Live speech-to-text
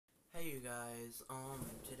Hey you guys,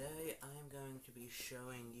 today I'm going to be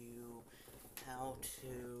showing you how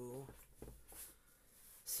to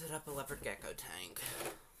set up a leopard gecko tank.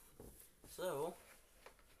 So,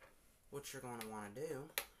 what you're going to want to do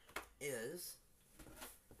is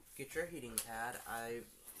get your heating pad. I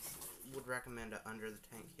would recommend it under the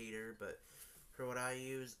tank heater, but for what I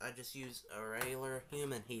just use a regular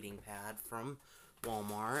human heating pad from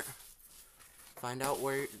Walmart. Find out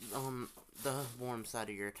where the warm side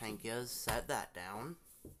of your tank is, set that down,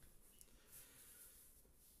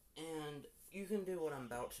 and you can do what I'm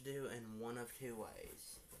about to do in one of two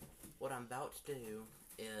ways. What I'm about to do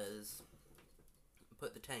is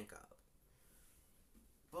put the tank up,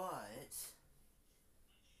 but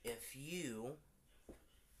if you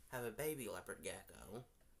have a baby leopard gecko,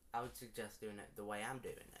 I would suggest doing it the way I'm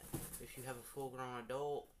doing it. If you have a full-grown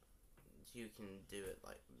adult, you can do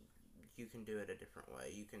it a different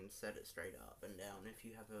way. You can set it straight up and down if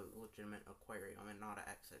you have a legitimate aquarium and not an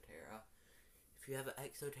Exoterra. If you have an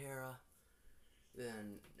Exoterra,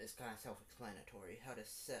 then it's kind of self-explanatory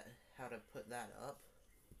how to put that up.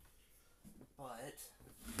 But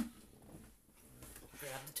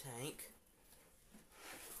grab the tank,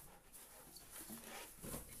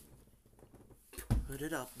 put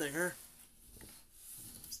it up there.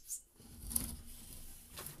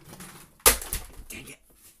 Dang it.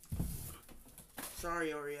 Sorry,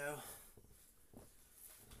 Oreo.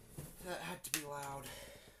 That had to be loud.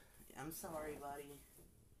 I'm sorry, buddy.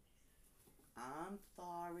 I'm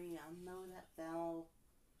sorry. I know that fell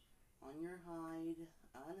on your hide.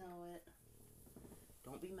 I know it.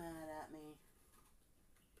 Don't be mad at me.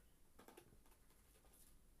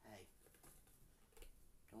 Hey.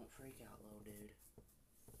 Don't freak out, little dude.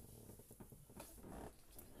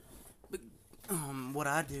 But, what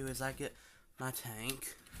I do is I get my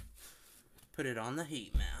tank, put it on the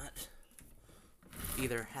heat mat,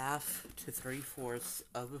 either half to 3/4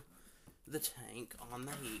 of the tank on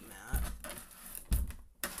the heat mat,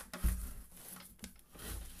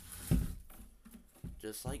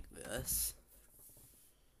 just like this.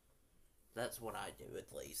 That's what I do,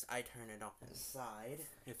 at least. I turn it on its side,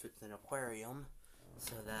 if it's an aquarium,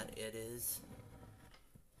 so that it is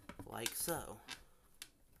like so.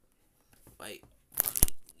 Wait, let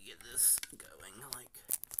me get this going like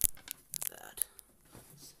that.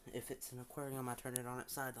 If it's an aquarium, I turn it on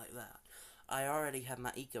its side like that. I already have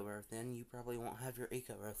my Eco Earth in. You probably won't have your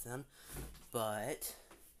Eco Earth in. But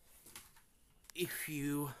if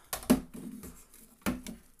you...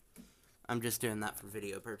 I'm just doing that for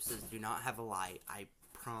video purposes. Do not have a light. I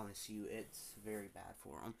promise you it's very bad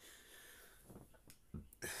for them.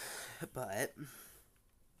 But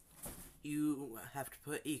you have to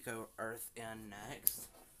put Eco Earth in next,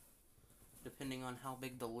 depending on how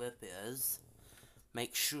big the lip is.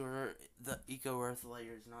 Make sure the Eco Earth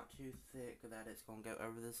layer is not too thick that it's going to go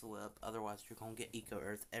over this lip, otherwise you're going to get Eco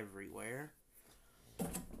Earth everywhere.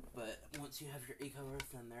 But once you have your Eco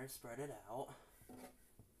Earth in there, spread it out.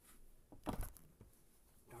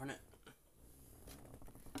 Darn it.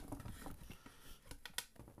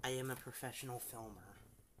 I am a professional filmer.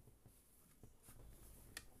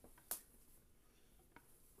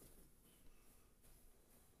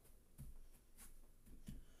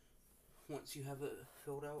 Once you have it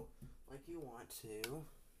filled out like you want to.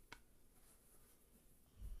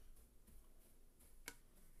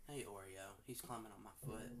 Hey Oreo, he's climbing on my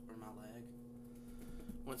foot or my leg.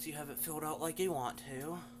 Once you have it filled out like you want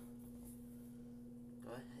to,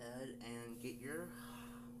 go ahead and get your...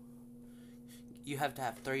 You have to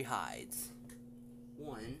have 3 hides.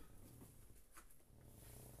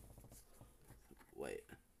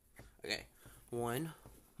 One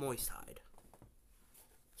moist hide.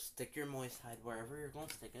 Stick your moist hide wherever you're going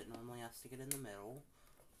to stick it. Normally I stick it in the middle.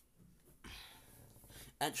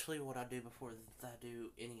 Actually, what I do before I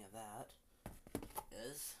do any of that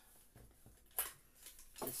is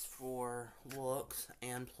just for looks,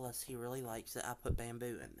 and plus he really likes it, I put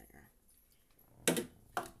bamboo in there.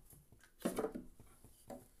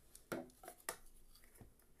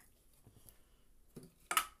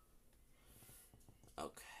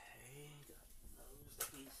 Okay, got those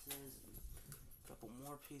pieces, a couple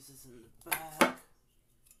more pieces in the back.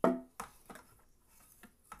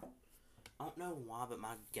 I don't know why, but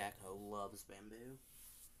my gecko loves bamboo.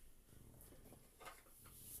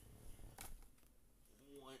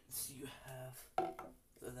 Once you have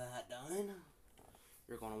that done,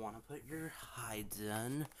 you're going to want to put your hides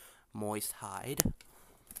in. Moist hide.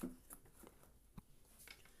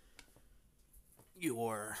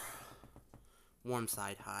 Your warm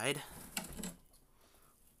side hide,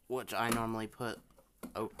 which I normally put,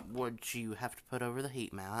 which you have to put over the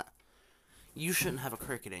heat mat. You shouldn't have a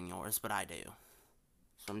cricket in yours, but I do.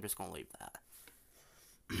 So I'm just going to leave that.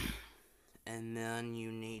 And then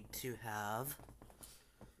you need to have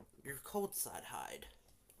your cold side hide.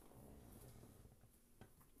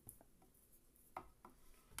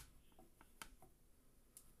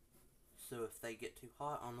 So if they get too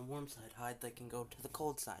hot on the warm side hide, they can go to the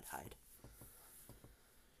cold side hide.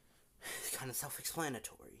 It's kind of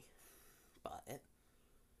self-explanatory. But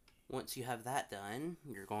once you have that done,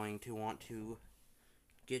 you're going to want to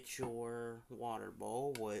get your water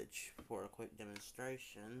bowl, which, for a quick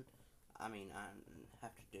demonstration, I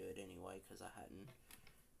have to do it anyway because I hadn't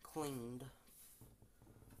cleaned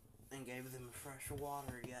and gave them fresh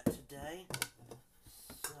water yet today.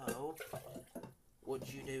 So,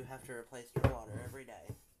 what you do have to replace your water every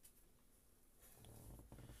day.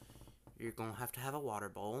 You're going to have a water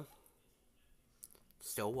bowl.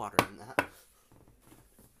 Still water in that.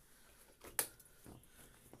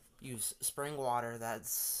 Use spring water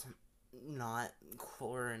that's not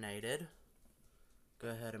chlorinated. Go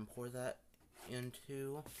ahead and pour that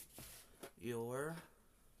into your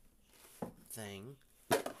thing.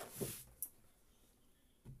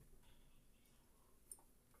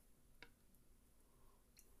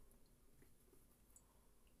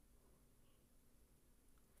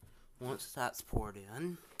 Once that's poured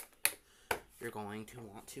in, you're going to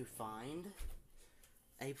want to find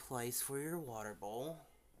a place for your water bowl.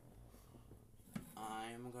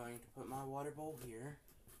 I'm going to put my water bowl here.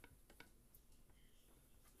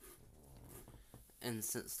 And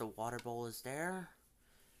since the water bowl is there,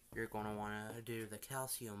 you're going to want to do the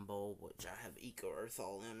calcium bowl, which I have Eco Earth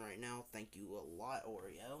all in right now. Thank you a lot,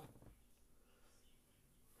 Oreo.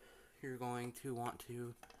 You're going to want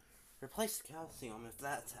to replace the calcium if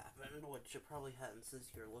that's happened, which it probably hadn't since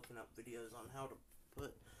you're looking up videos on how to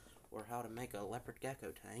put or how to make a leopard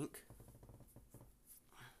gecko tank.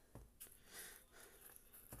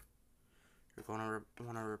 You're going to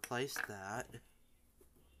want to replace that.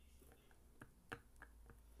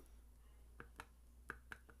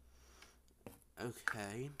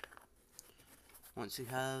 Okay. Once you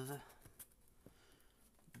have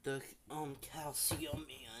the calcium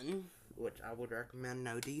in, which I would recommend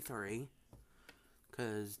no D3,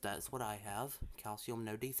 because that's what I have, calcium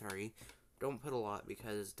no D3. Don't put a lot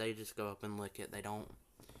because they just go up and lick it. They don't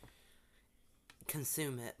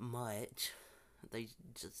consume it much. They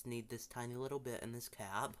just need this tiny little bit in this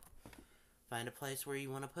cap. Find a place where you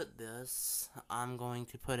want to put this. I'm going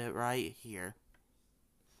to put it right here.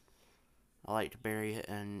 I like to bury it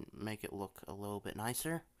and make it look a little bit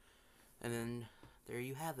nicer. And then there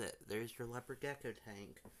you have it. There's your leopard gecko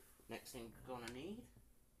tank. Next thing you're going to need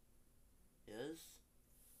is,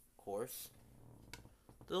 of course,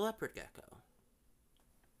 the leopard gecko.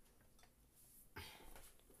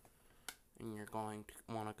 And you're going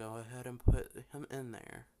to want to go ahead and put him in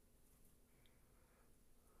there.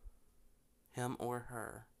 Him or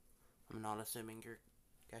her. I'm not assuming your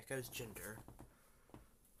gecko's gender.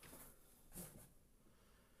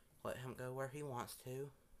 Let him go where he wants to.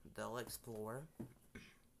 They'll explore.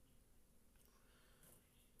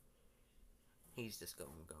 He's just going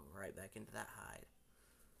to go right back into that hide.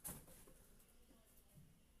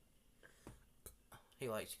 He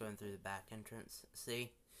likes going through the back entrance.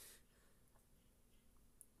 See?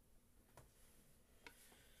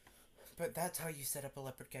 But that's how you set up a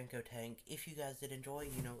leopard gecko tank. If you guys did enjoy,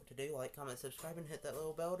 you know what to do. Like, comment, subscribe, and hit that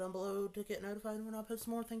little bell down below to get notified when I post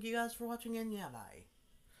more. Thank you guys for watching, and yeah, bye.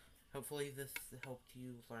 Hopefully this helped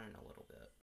you learn a little bit.